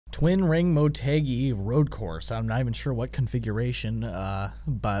Twin Ring Motegi road course. I'm not even sure what configuration,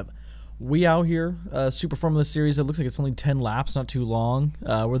 but we out here, Super Formula Series. It looks like it's only 10 laps, not too long.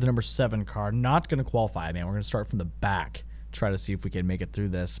 We're the number 7 car. Not going to qualify, man. We're going to start from the back, try to see if we can make it through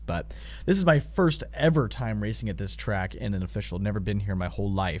this. But this is my first ever time racing at this track in an official. Never been here my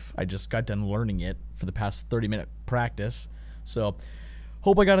whole life. I just got done learning it for the past 30-minute practice. So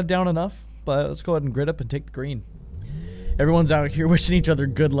hope I got it down enough, but let's go ahead and grid up and take the green. Everyone's out here wishing each other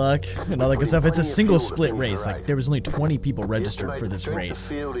good luck and all that good stuff. It's a single split race. Like, there was only 20 people registered for this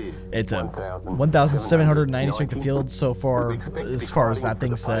race. It's a 1,790 strength of field so far as that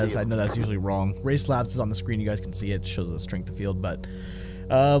thing says. I know that's usually wrong. Race laps is on the screen. You guys can see it. It shows the strength of field. But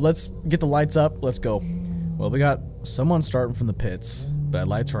let's get the lights up. Let's go. Well, we got someone starting from the pits, but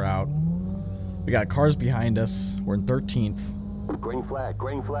lights are out. We got cars behind us. We're in 13th. Green flag,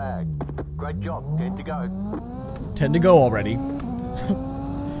 green flag. Great job, 10 to go. 10 to go already.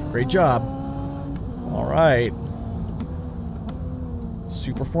 Great job. Alright.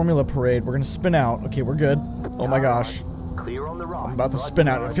 Super Formula Parade. We're going to spin out. Okay, we're good. Oh my gosh. Clear on the right. I'm about to spin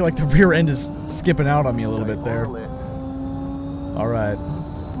out. I feel like the rear end is skipping out on me a little bit there. Alright.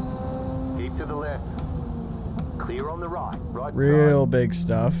 Keep to the left. Clear on the right. Real big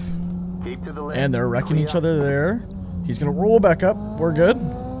stuff. Keep to the left. And they're wrecking each other there. He's going to roll back up. We're good.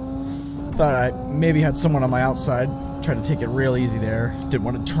 Thought I maybe had someone on my outside. Tried to take it real easy there. Didn't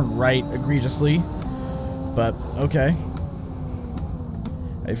want to turn right egregiously. But, okay.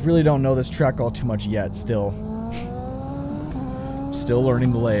 I really don't know this track all too much yet, still. Still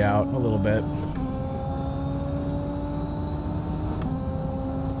learning the layout a little bit.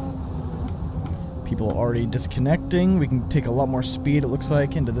 People are already disconnecting. We can take a lot more speed, it looks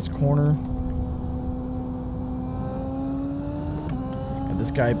like, into this corner. This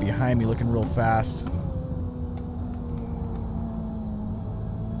guy behind me looking real fast.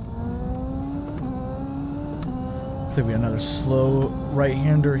 Looks like we got another slow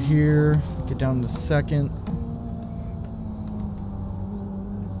right-hander here. Get down to second.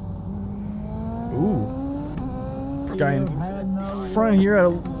 Ooh. Guy in front here had a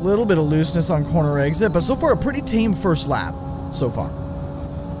little bit of looseness on corner exit, but so far a pretty tame first lap so far.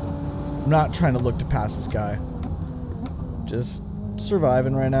 I'm not trying to look to pass this guy. Just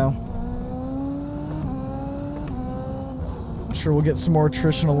surviving right now. I'm sure we'll get some more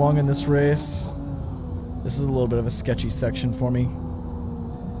attrition along in this race. This is a little bit of a sketchy section for me.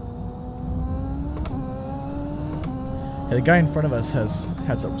 Yeah, the guy in front of us has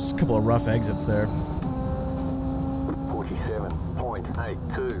had a couple of rough exits there.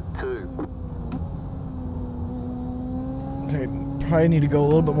 47.822. Probably need to go a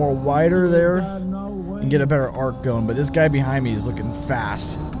little bit more wider there and get a better arc going, but this guy behind me is looking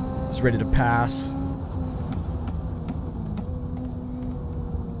fast. He's ready to pass.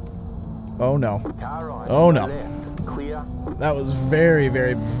 Oh no. Oh no. That was very,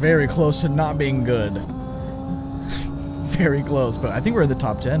 very, very close to not being good. Very close, but I think we're in the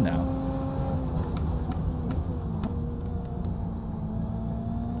top 10 now.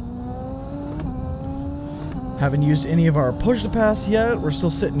 Haven't used any of our push to pass yet. We're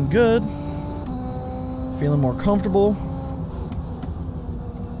still sitting good. Feeling more comfortable.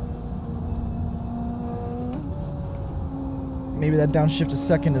 Maybe that downshift to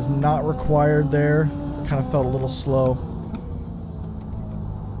second is not required there. Kind of felt a little slow.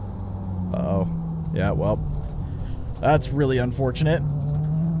 Uh-oh. Yeah, well, that's really unfortunate.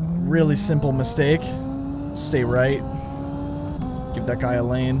 Really simple mistake. Stay right. Give that guy a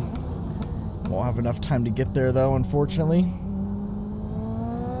lane. Won't have enough time to get there, though, unfortunately.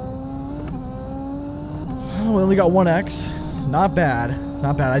 We only got one X. Not bad.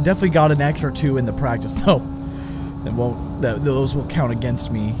 Not bad. I definitely got an X or two in the practice, though. Those will count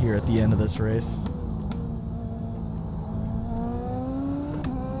against me here at the end of this race.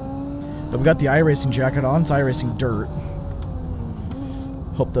 But we got the iRacing jacket on. It's iRacing dirt.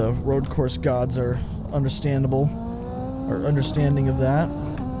 Hope the road course gods are understanding of that.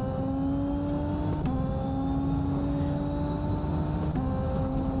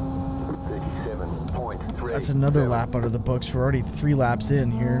 That's another lap under the books. We're already 3 laps in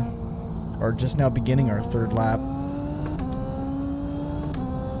here. Or just now beginning our 3rd lap.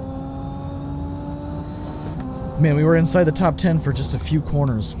 Man, we were inside the top 10 for just a few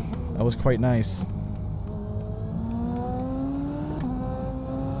corners. That was quite nice.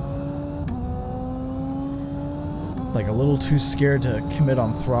 Like a little too scared to commit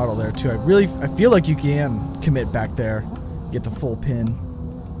on throttle there too. I feel like you can commit back there. Get the full pin.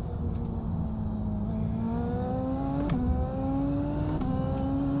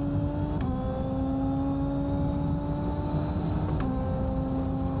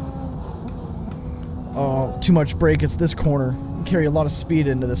 Oh, too much brake. It's this corner. Carry a lot of speed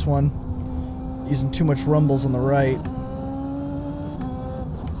into this one. Using too much rumbles on the right.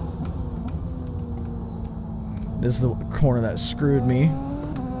 This is the corner that screwed me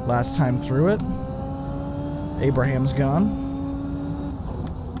last time through it. Abraham's gone.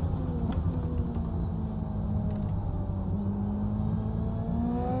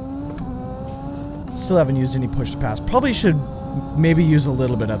 Still haven't used any push to pass. Probably should maybe use a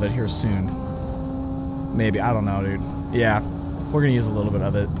little bit of it here soon. Maybe. I don't know, dude. Yeah. We're going to use a little bit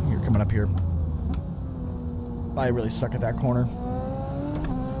of it. Here, coming up here. I really suck at that corner.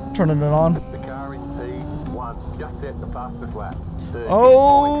 Turning it on. The car in P1 just set the fastest lap.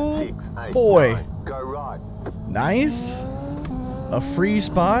 Oh, boy. Go right. Nice. A free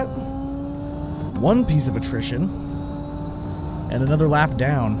spot. One piece of attrition. And another lap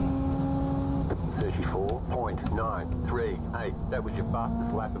down. 34.938. That was your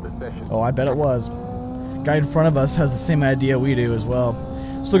fastest lap of the session. Oh, I bet it was. Guy in front of us has the same idea we do as well.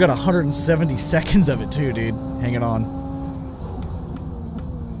 Still got 170 seconds of it too, dude. Hanging on.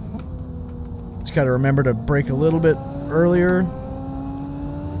 Just got to remember to brake a little bit earlier.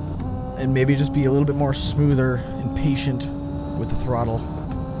 And maybe just be a little bit more smoother and patient with the throttle.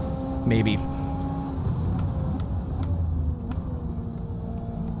 Maybe.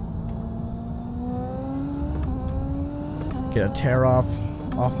 Get a tear off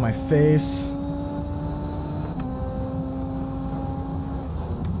my face.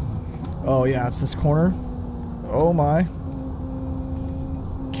 Oh yeah, it's this corner. Oh my.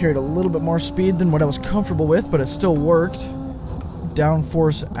 Carried a little bit more speed than what I was comfortable with, but it still worked.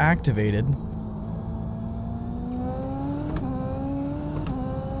 Downforce activated.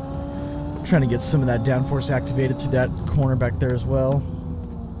 Trying to get some of that downforce activated through that corner back there as well.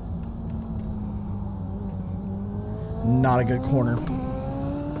 Not a good corner.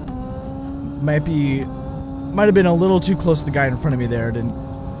 Might have been a little too close to the guy in front of me there. Didn't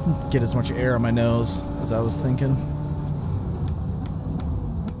get as much air on my nose as I was thinking.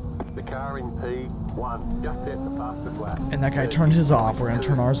 The car in P1 just set the fastest lap. And that guy turned his off. We're gonna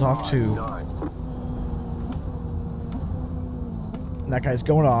turn ours off too. And that guy's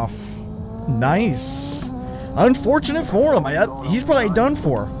going off. Nice. Unfortunate for him. He's probably done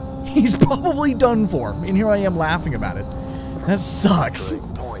for. He's probably done for. And here I am laughing about it. That sucks.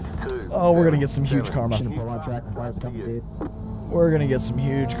 Oh, we're gonna get some huge karma. We're gonna get some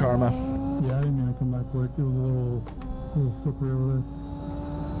huge karma. Yeah, I didn't mean to come back quick. It was a little slippery over there.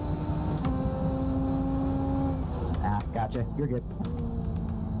 Ah, gotcha. You're good.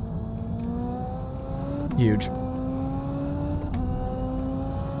 Huge.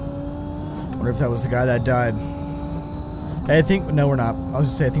 Wonder if that was the guy that died. Hey, I think... No, we're not. I was going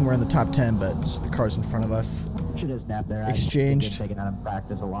to say, I think we're in the top 10, but just the cars in front of us. Should have snapped there. Exchanged. I've taken out in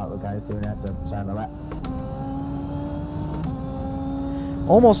practice a lot with guys doing that to the side of the lap.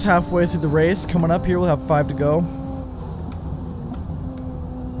 Almost halfway through the race. Coming up here, we'll have 5 to go.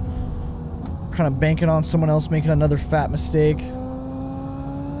 Kind of banking on someone else making another fat mistake.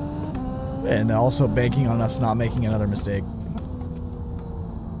 And also banking on us not making another mistake.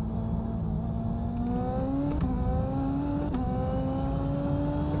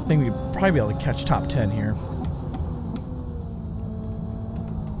 I think we'd probably be able to catch top 10 here.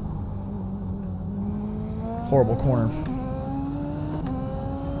 Horrible corner.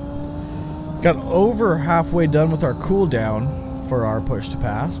 Got over halfway done with our cooldown for our push to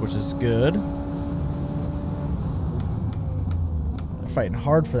pass, which is good. They're fighting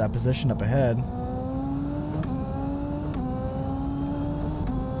hard for that position up ahead.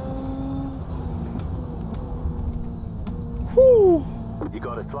 Whew. You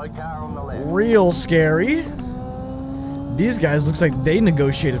got a slow car on the left. Real scary. These guys looks like they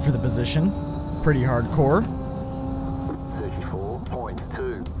negotiated for the position. Pretty hardcore.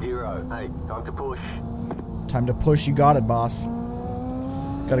 34.208. Time to push. Time to push. You got it, boss.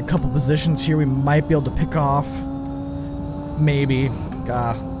 Got a couple positions here we might be able to pick off. Maybe.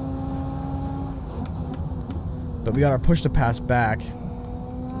 But we got our push to pass back.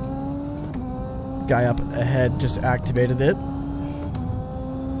 Guy up ahead just activated it.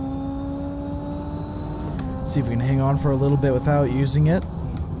 See if we can hang on for a little bit without using it.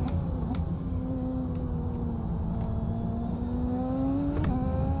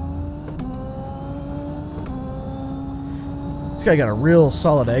 This guy got a real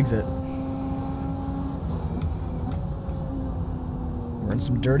solid exit. We're in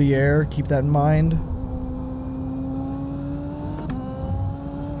some dirty air, keep that in mind.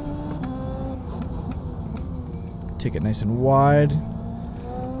 Take it nice and wide.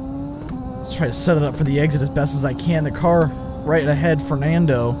 Let's try to set it up for the exit as best as I can. The car right ahead,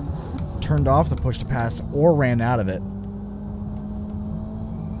 Fernando, turned off the push to pass or ran out of it.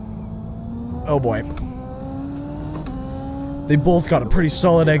 Oh boy. They both got a pretty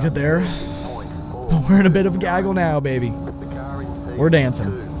solid exit there. But we're in a bit of a gaggle now, baby. We're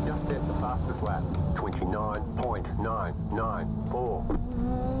dancing. Just set the fastest lap.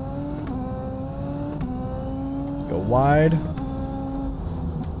 29.994. Go wide.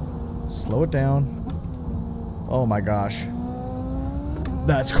 Slow it down. Oh my gosh.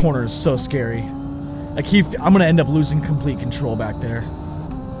 That corner is so scary. I'm gonna end up losing complete control back there.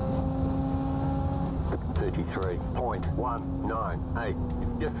 33.198.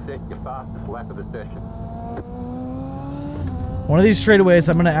 You've just set your fastest lap of the session. One of these straightaways,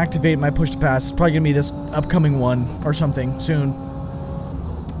 I'm gonna activate my push to pass. It's probably gonna be this upcoming one or something soon.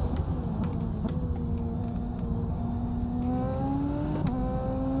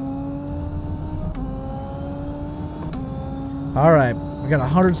 Alright, we got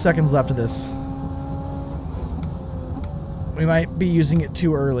 100 seconds left of this. We might be using it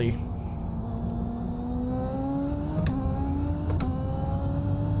too early.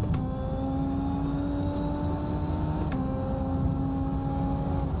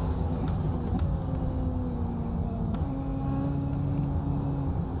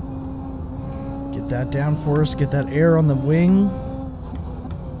 Get that down for us, get that air on the wing.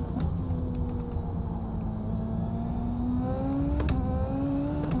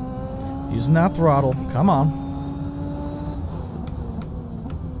 Using that throttle. Come on.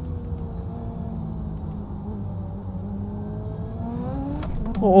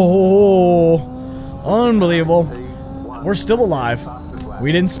 Oh, unbelievable. We're still alive.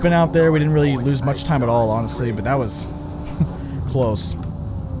 We didn't spin out there. We didn't really lose much time at all, honestly, but that was close.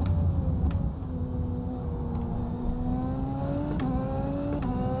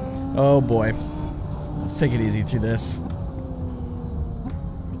 Oh boy. Let's take it easy through this.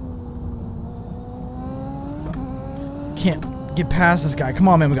 Can't get past this guy. Come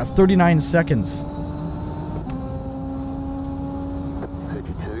on, man. We got 39 seconds.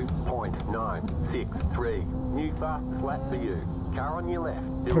 32.963. New fastest lap for you. Car on your left.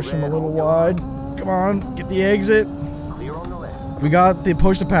 Still Push him a there, little hold your wide. line. Come on. Get the exit. Clear on the left. We got the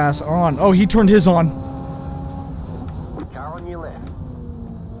push to pass on. Oh, he turned his on. Car on your left.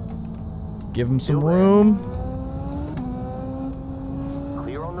 Give him some Still there. room.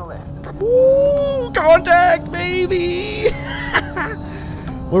 Clear on the left. Ooh, contact, baby.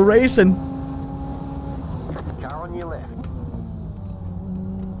 We're racing. Car on your left.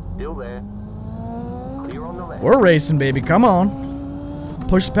 Still there. Clear on the left. We're racing, baby. Come on.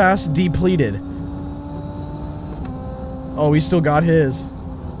 Push pass depleted. Oh, he still got his.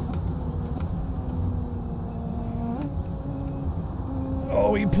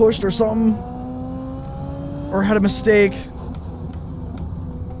 Oh, he pushed or something. Or had a mistake.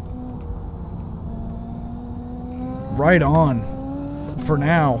 Right on. For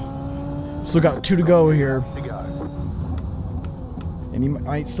now. Still got 2 to go here. To go. And he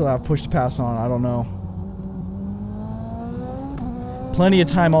might still have push to pass on. I don't know. Plenty of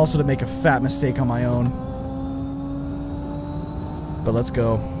time also to make a fat mistake on my own. But let's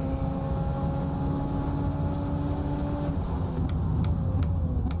go.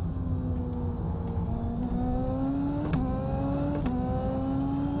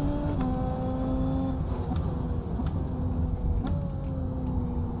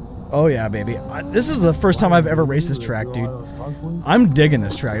 Oh yeah, baby. This is the first time I've ever raced this track, dude. I'm digging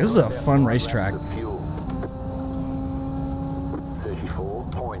this track. This is a fun racetrack. Fuel.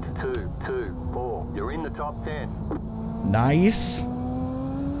 34.224. You're in the top 10. Nice.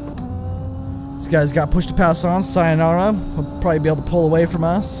 This guy's got push to pass on. Sayonara. He'll probably be able to pull away from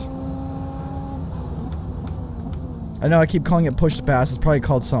us. I know I keep calling it push to pass. It's probably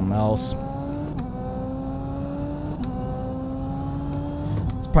called something else.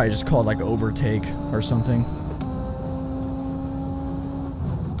 It's probably just called like overtake or something.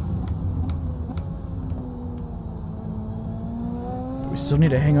 We still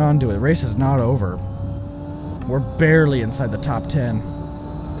need to hang on to it. The race is not over. We're barely inside the top 10.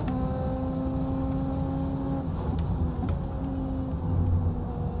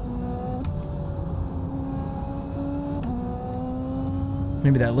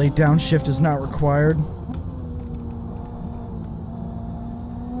 Maybe that late downshift is not required.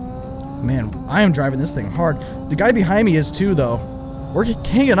 Man, I am driving this thing hard. The guy behind me is too, though. We're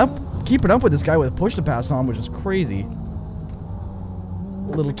keeping up with this guy with a push to pass on, which is crazy.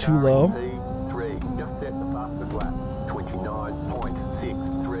 A little too low. Just set the fastest lap.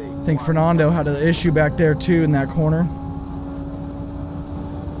 29.63. I think Fernando had an issue back there too in that corner.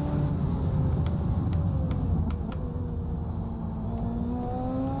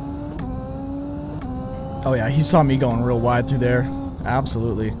 Oh yeah, he saw me going real wide through there.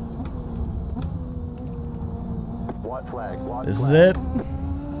 Absolutely. White flag, white This flag. is it.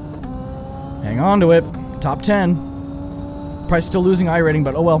 Hang on to it. Top 10. Probably still losing iRating,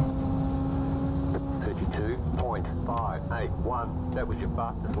 but oh well. 32.581. That was your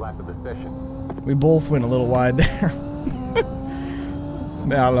fastest lap of the session. We both went a little wide there. I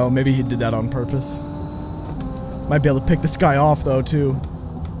don't know, maybe he did that on purpose. Might be able to pick this guy off though, too.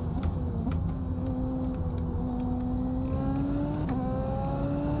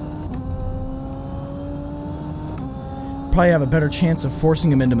 Probably have a better chance of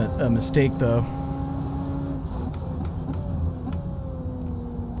forcing him into a mistake though.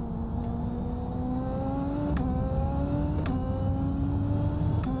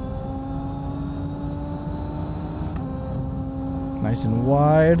 Nice and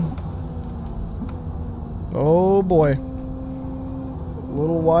wide. Oh boy. A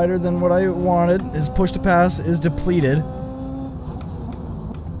little wider than what I wanted. His push to pass is depleted.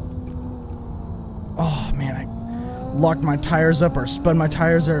 Oh man, I locked my tires up or spun my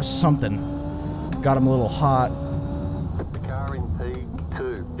tires there or something. Got him a little hot. The car in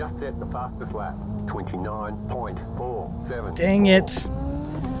P2 just set the fastest lap. 29.47. Dang it.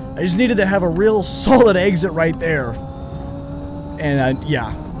 I just needed to have a real solid exit right there. And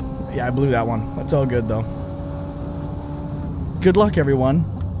yeah, I blew that one. That's all good though. Good luck, everyone.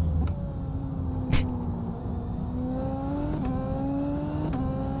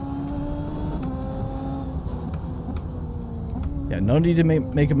 Yeah, no need to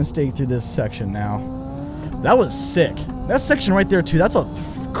make a mistake through this section now. That was sick. That section right there too. That's a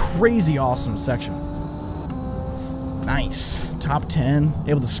crazy awesome section. Nice. Top 10.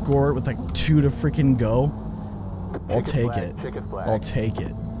 Able to score it with like 2 to freaking go. I'll take it. I'll take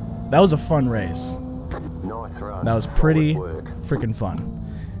it. That was a fun race. Nice run. That was pretty Solid work. freaking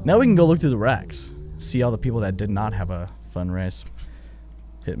fun. Now we can go look through the wrecks. See all the people that did not have a fun race.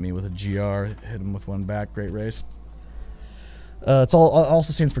 Hit me with a GR. Hit him with one back. Great race. It's all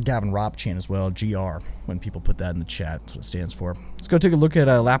also stands for Gavin Ropchan as well. GR. When people put that in the chat, that's what it stands for. Let's go take a look at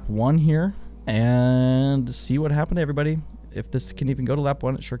lap 1 here and see what happened to everybody. If this can even go to lap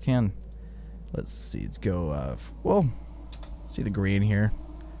 1, it sure can. Let's see. Let's go. Well, see the green here.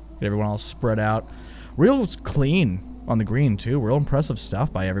 Get everyone all spread out. Real clean on the green too. Real impressive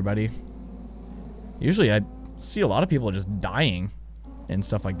stuff by everybody. Usually I see a lot of people just dying and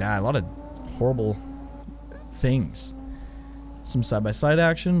stuff like that. A lot of horrible things. Some side-by-side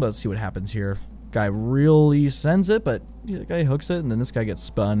action, but let's see what happens here. Guy really sends it, but the guy hooks it, and then this guy gets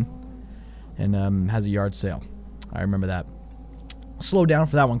spun and has a yard sale. I remember that. Slowed down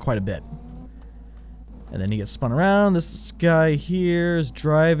for that one quite a bit. And then he gets spun around. This guy here is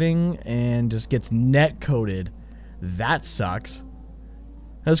driving and just gets net coated. That sucks.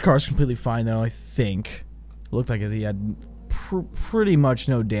 His car's completely fine though, I think. It looked like he had pretty much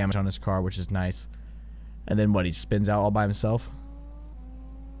no damage on his car, which is nice. And then what, he spins out all by himself?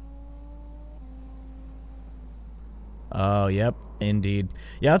 Oh, yep, indeed.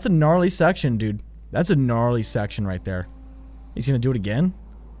 Yeah, that's a gnarly section, dude. That's a gnarly section right there. He's gonna do it again?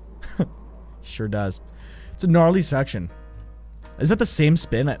 Sure does. It's a gnarly section. Is that the same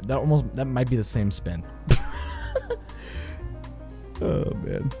spin? That might be the same spin. Oh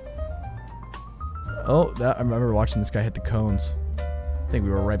man. Oh, I remember watching this guy hit the cones. I think we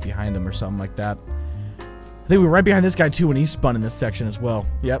were right behind him or something like that. I think we were right behind this guy too when he spun in this section as well.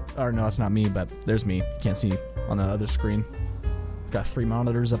 Yep. Or no, that's not me, but there's me. You can't see on the other screen. Got 3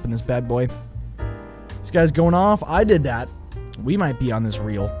 monitors up in this bad boy. This guy's going off. I did that. We might be on this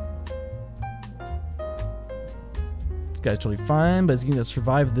reel. This guy's totally fine, but he's going to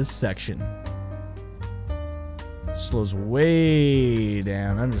survive this section. Slows way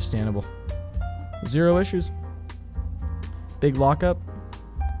down. Understandable. 0 issues. Big lockup.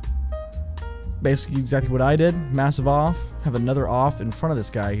 Basically exactly what I did. Massive off. Have another off in front of this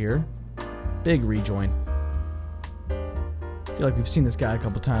guy here. Big rejoin. Feel like we've seen this guy a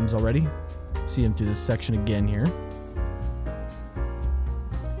couple times already. See him through this section again here.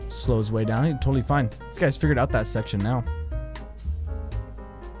 Slows way down. He's totally fine. This guy's figured out that section now.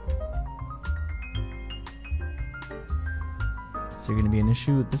 Is there going to be an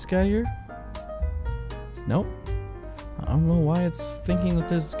issue with this guy here? Nope. I don't know why it's thinking that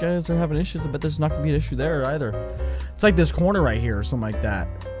those guys are having issues, but there's not going to be an issue there either. It's like this corner right here or something like that.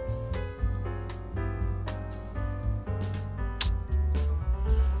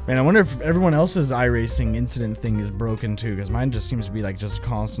 Man, I wonder if everyone else's iRacing incident thing is broken too, because mine just seems to be like just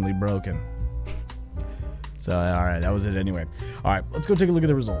constantly broken. So, alright, that was it anyway. Alright, let's go take a look at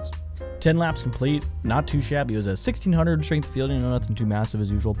the results. 10 laps complete, not too shabby. It was a 1600 strength field, nothing too massive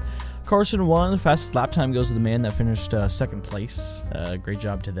as usual. Carson won. Fastest lap time goes to the man that finished second place. Great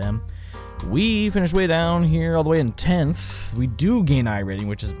job to them. We finished way down here, all the way in 10th. We do gain I rating,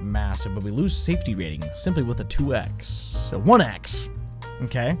 which is massive, but we lose safety rating simply with a 2x. A 1x.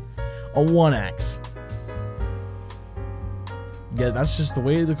 Okay? A 1x. Yeah, that's just the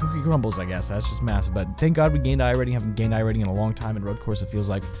way the cookie crumbles, I guess. That's just massive. But thank God we gained I rating. Haven't gained I rating in a long time in road course, it feels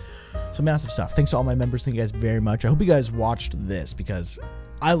like. So massive stuff. Thanks to all my members. Thank you guys very much. I hope you guys watched this because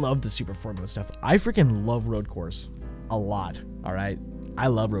I love the Super Formula stuff. I freaking love road course a lot. All right? I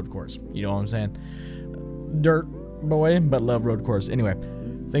love road course. You know what I'm saying? Dirt boy, but love road course. Anyway,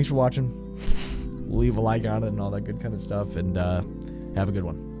 thanks for watching. Leave a like on it and all that good kind of stuff. And have a good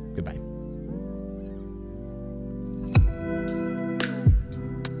one. Goodbye.